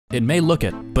It may look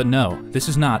it, but no, this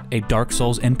is not a Dark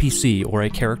Souls NPC or a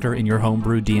character in your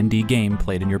homebrew D&D game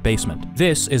played in your basement.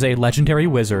 This is a legendary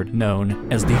wizard known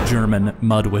as the German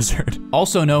Mud Wizard.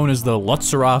 Also known as the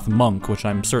Lützerath Monk, which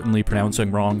I'm certainly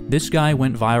pronouncing wrong. This guy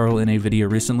went viral in a video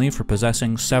recently for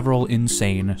possessing several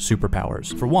insane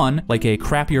superpowers. For one, like a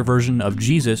crappier version of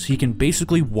Jesus, he can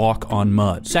basically walk on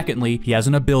mud. Secondly, he has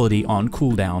an ability on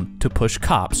cooldown to push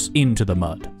cops into the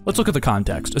mud. Let's look at the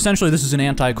context. Essentially, this is an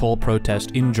anti-coal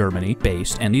protest in Germany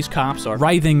based, and these cops are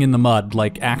writhing in the mud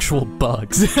like actual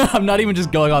bugs. I'm not even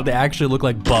just going off, they actually look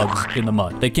like bugs in the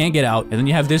mud. They can't get out, and then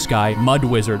you have this guy, Mud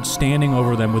Wizard, standing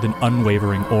over them with an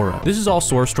unwavering aura. This is all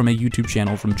sourced from a YouTube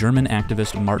channel from German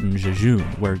activist Martin Jejun,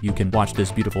 where you can watch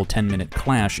this beautiful 10-minute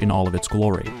clash in all of its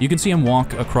glory. You can see him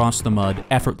walk across the mud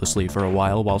effortlessly for a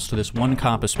while, whilst this one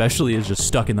cop especially is just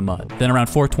stuck in the mud. Then around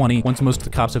 4:20, once most of the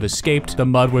cops have escaped, the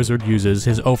Mud Wizard uses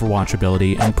his Overwatch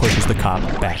ability and pushes the cop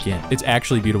back in. It's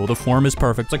actually beautiful. The form is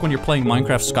perfect. It's like when you're playing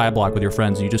Minecraft Skyblock with your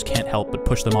friends and you just can't help but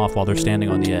push them off while they're standing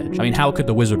on the edge. I mean, how could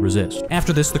the wizard resist?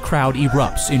 After this, the crowd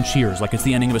erupts in cheers like it's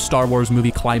the ending of a Star Wars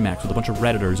movie climax with a bunch of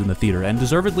Redditors in the theater, and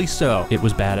deservedly so. It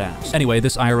was badass. Anyway,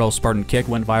 this IRL Spartan kick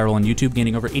went viral on YouTube,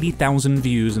 gaining over 80,000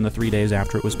 views in the 3 days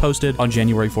after it was posted on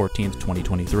January 14th,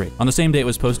 2023. On the same day it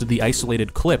was posted, the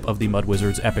isolated clip of the Mud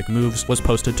Wizard's epic moves was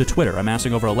posted to Twitter,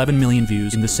 amassing over 11 million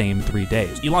views in the same 3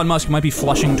 days. Elon Musk might be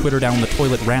flushing Twitter down the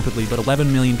toilet rapidly, but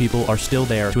 11 million people are still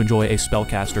there to enjoy a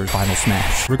spellcaster's final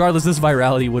smash. Regardless, this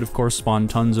virality would of course spawn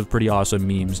tons of pretty awesome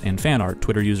memes and fan art.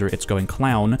 Twitter user It's Going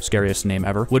Clown, scariest name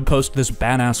ever, would post this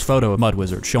badass photo of Mud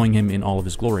Wizard, showing him in all of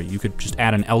his glory. You could just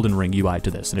add an Elden Ring UI to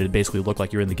this, and it'd basically look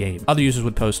like you're in the game. Other users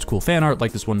would post cool fan art,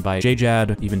 like this one by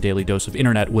JJad. Even Daily Dose of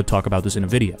Internet would talk about this in a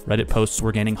video. Reddit posts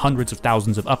were gaining hundreds of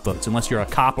thousands of upvotes. Unless you're a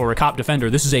cop or a cop defender,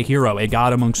 this is a hero, a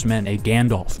god amongst men, a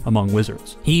Gandalf among wizards.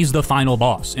 He's the final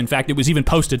boss. In fact, it was even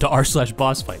posted to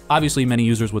r/boss fight. Obviously, many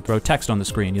users would throw text on the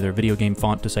screen, either video game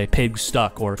font to say pig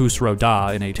stuck or Fusro da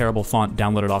in a terrible font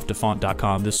downloaded off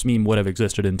defont.com. This meme would have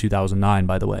existed in 2009,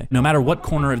 by the way. No matter what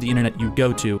corner of the internet you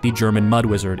go to, the German Mud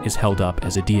Wizard is held up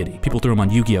as a deity. People threw him on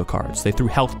Yu-Gi-Oh cards. They threw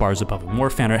health bars above him. More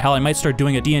fan art. Hell, I might start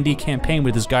doing a D&D campaign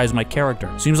with this guy as my character.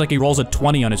 Seems like he rolls a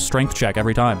 20 on his strength check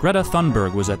every time. Greta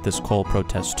Thunberg was at this coal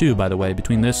protest too, by the way.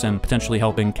 Between this and potentially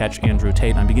helping catch Andrew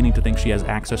Tate, I'm beginning to think she has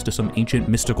access to some ancient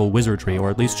mystical wizardry, or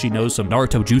at least she knows some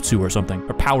Naruto jutsu or something.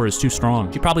 Her power is too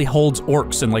strong. She probably holds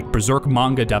orcs and like berserk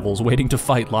manga devils waiting to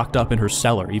fight locked up in her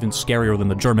cellar, even scarier than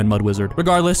the German Mud Wizard.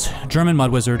 Regardless, German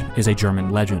Mud Wizard is a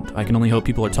German legend. I can only hope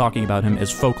people are talking about him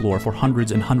as folklore for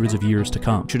hundreds and hundreds of years to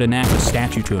come. Should enact a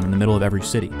statue to him in the middle of every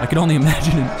city. I can only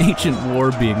imagine an ancient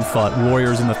war being fought,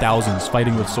 warriors in the thousands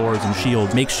fighting with swords and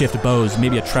shields, makeshift bows,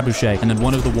 maybe a trebuchet, and then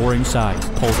one of the warring sides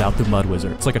pulls out the Mud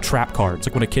Wizard. It's like a trap card. It's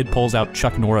like when a kid pulls out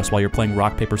Chuck Norris while you're playing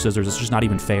rock, paper, scissors. It's just not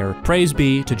even fair. Praise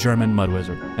be to German Mud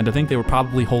Wizard. And to think they were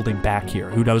probably holding back here.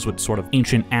 Who knows what sort of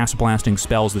ancient ass-blasting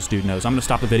spells this dude knows. I'm gonna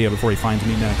stop the video before he finds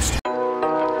me next.